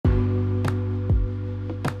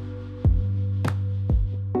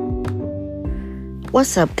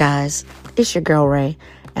What's up, guys? It's your girl, Ray,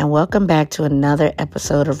 and welcome back to another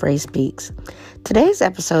episode of Ray Speaks. Today's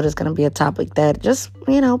episode is going to be a topic that just,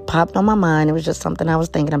 popped on my mind. It was just something I was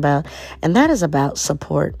thinking about, and that is about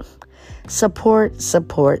support. Support.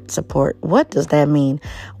 What does that mean?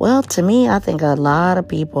 Well, to me, I think a lot of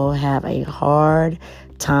people have a hard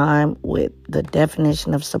time with the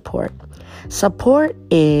definition of support. Support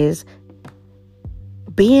is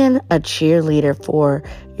being a cheerleader for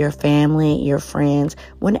your family, your friends,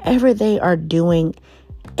 whenever they are doing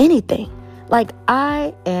anything. Like,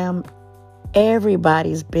 I am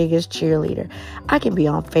everybody's biggest cheerleader. I can be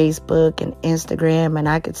on Facebook and Instagram and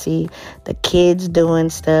I could see the kids doing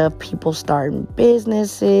stuff, people starting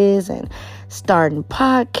businesses and starting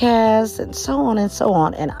podcasts and so on and so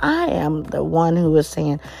on. And I am the one who is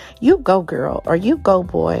saying, you go girl, or you go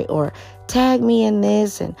boy, or tag me in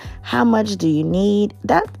this, and how much do you need?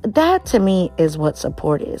 That to me is what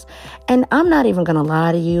support is. And I'm not even going to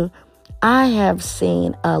lie to you. I have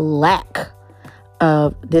seen a lack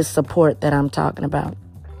of this support that I'm talking about.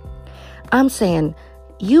 I'm saying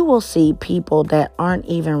you will see people that aren't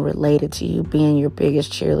even related to you being your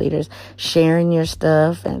biggest cheerleaders, sharing your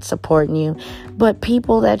stuff and supporting you. But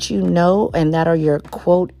people that you know and that are your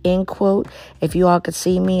quote, end quote, if you all could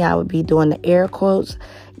see me, I would be doing the air quotes,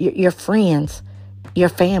 your friends, your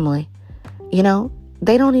family,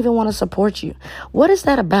 they don't even want to support you. What is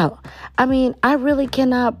that about? I mean, I really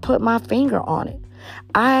cannot put my finger on it.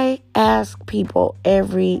 I ask people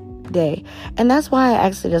every day. And that's why I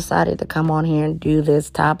actually decided to come on here and do this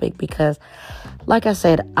topic because, like I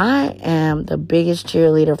said, I am the biggest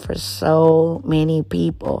cheerleader for so many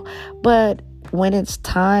people. But when it's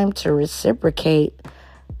time to reciprocate,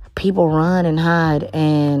 people run and hide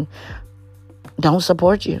and don't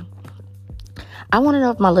support you. I want to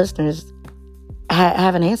know if my listeners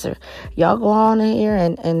have an answer. Y'all go on in here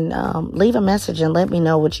and leave a message and let me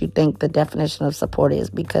know what you think the definition of support is,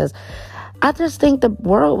 because I just think the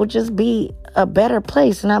world would just be a better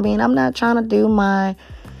place. And I mean, I'm not trying to do my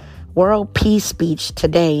world peace speech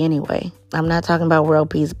today anyway. I'm not talking about world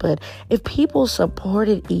peace, but if people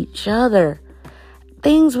supported each other,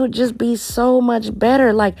 things would just be so much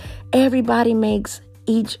better. Like, everybody makes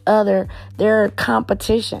each other their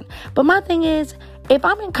competition. But my thing is, if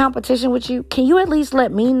I'm in competition with you, can you at least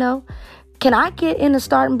let me know? Can I get in the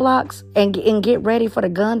starting blocks and get ready for the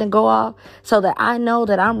gun to go off so that I know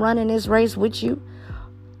that I'm running this race with you?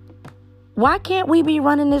 Why can't we be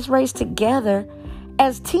running this race together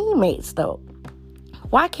as teammates, though?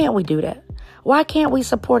 Why can't we do that? Why can't we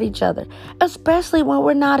support each other, especially when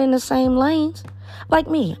we're not in the same lanes? Like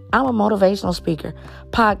me, I'm a motivational speaker,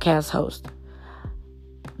 podcast host,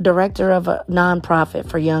 director of a nonprofit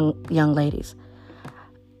for young ladies.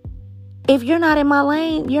 If you're not in my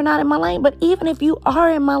lane, you're not in my lane. But even if you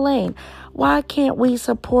are in my lane, why can't we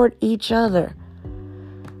support each other?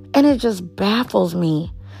 And it just baffles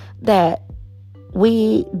me that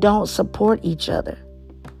we don't support each other.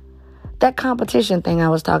 That competition thing I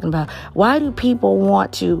was talking about. Why do people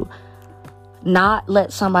want to not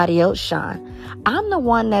let somebody else shine? I'm the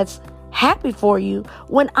one that's happy for you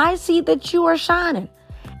when I see that you are shining.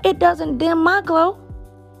 It doesn't dim my glow.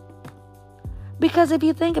 Because if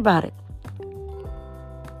you think about it,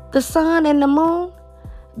 the sun and the moon,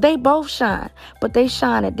 they both shine, but they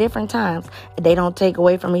shine at different times. They don't take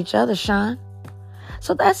away from each other's shine.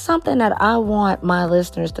 So that's something that I want my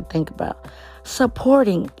listeners to think about.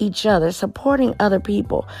 Supporting each other, supporting other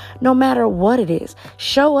people, no matter what it is.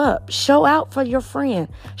 Show up, show out for your friend.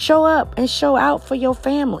 Show up and show out for your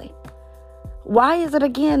family. Why is it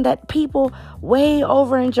again that people way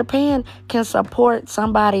over in Japan can support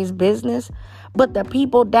somebody's business, but the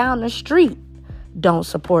people down the street don't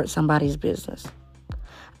support somebody's business?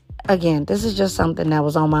 Again, this is just something that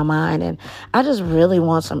was on my mind, and I just really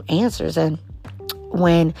want some answers. And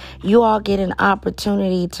when you all get an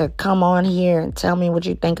opportunity to come on here and tell me what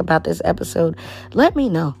you think about this episode, let me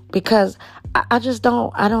know, because I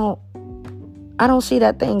don't see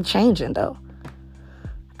that thing changing, though.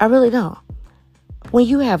 I really don't. When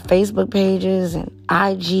you have Facebook pages and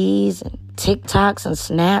IGs and TikToks and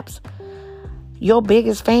Snaps, your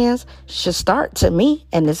biggest fans should start, to me,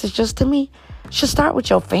 and this is just to me, should start with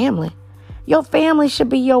your family. Your family should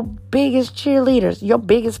be your biggest cheerleaders, your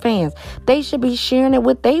biggest fans. They should be sharing it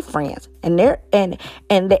with their friends and their friends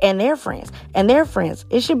and their friends.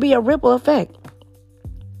 It should be a ripple effect.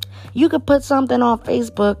 You could put something on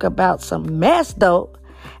Facebook about some mess, though,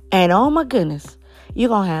 and oh my goodness, you're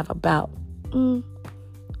going to have about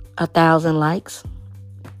 1,000 likes.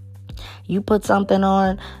 You put something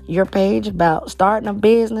on your page about starting a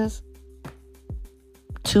business,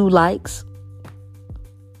 2 likes.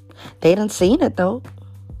 They done seen it though.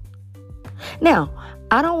 Now,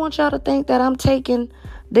 I don't want y'all to think that I'm taking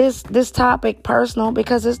this topic personal,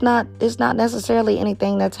 because it's not necessarily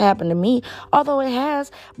anything that's happened to me, although it has,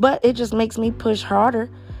 but it just makes me push harder,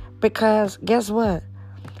 because guess what?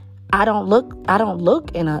 I don't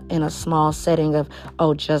look in a small setting of,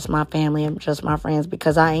 oh, just my family and just my friends,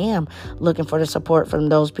 because I am looking for the support from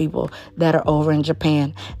those people that are over in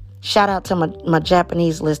Japan. Shout out to my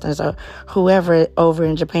Japanese listeners, or whoever over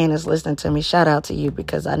in Japan is listening to me. Shout out to you,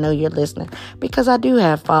 because I know you're listening, because I do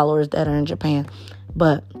have followers that are in Japan.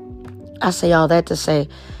 But I say all that to say,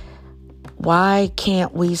 why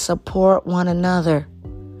can't we support one another?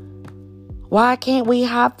 Why can't we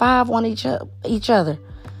high five on each other?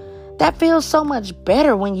 That feels so much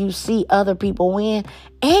better when you see other people win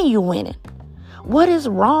and you winning. What is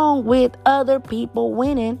wrong with other people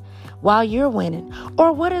winning while you're winning?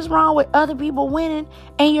 Or what is wrong with other people winning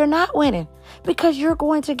and you're not winning? Because you're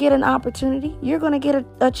going to get an opportunity. You're going to get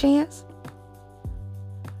a chance.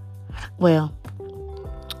 Well,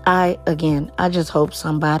 I just hope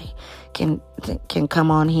somebody can come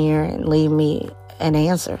on here and leave me an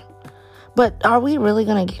answer. But are we really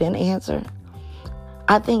going to get an answer?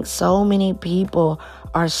 I think so many people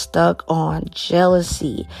are stuck on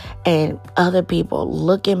jealousy and other people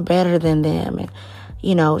looking better than them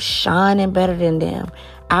and, shining better than them,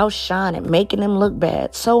 outshining, making them look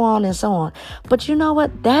bad, so on and so on. But you know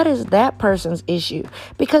what? That is that person's issue,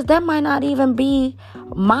 because that might not even be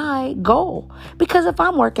my goal. Because if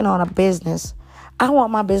I'm working on a business, I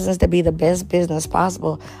want my business to be the best business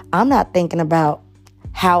possible. I'm not thinking about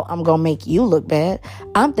how I'm going to make you look bad.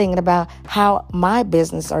 I'm thinking about how my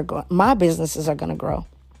businesses are going to grow.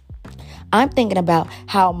 I'm thinking about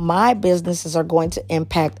how my businesses are going to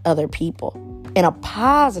impact other people in a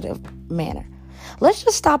positive manner. Let's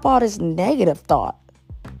just stop all this negative thought.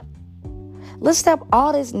 Let's stop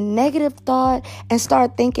all this negative thought and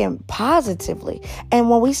start thinking positively. And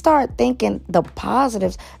when we start thinking the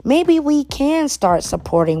positives, maybe we can start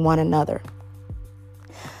supporting one another.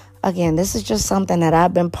 Again, this is just something that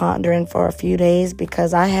I've been pondering for a few days,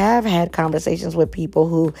 because I have had conversations with people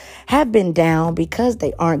who have been down because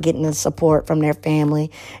they aren't getting the support from their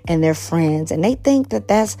family and their friends. And they think that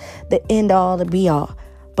that's the end all, the be all.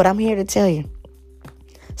 But I'm here to tell you,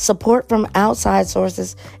 support from outside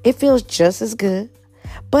sources, it feels just as good.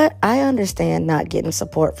 But I understand not getting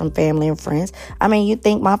support from family and friends. I mean, you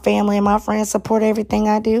think my family and my friends support everything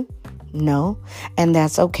I do? No, and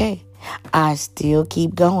that's okay. I still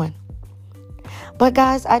keep going. But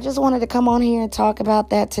guys, I just wanted to come on here and talk about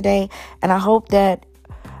that today. And I hope that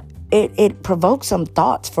it provokes some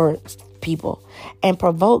thoughts for people and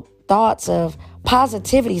provoke thoughts of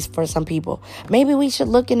positivities for some people. Maybe we should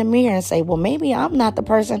look in the mirror and say, well, maybe I'm not the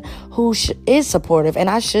person who is supportive, and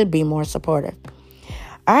I should be more supportive.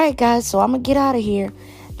 All right, guys, so I'm going to get out of here.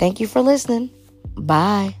 Thank you for listening.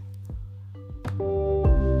 Bye.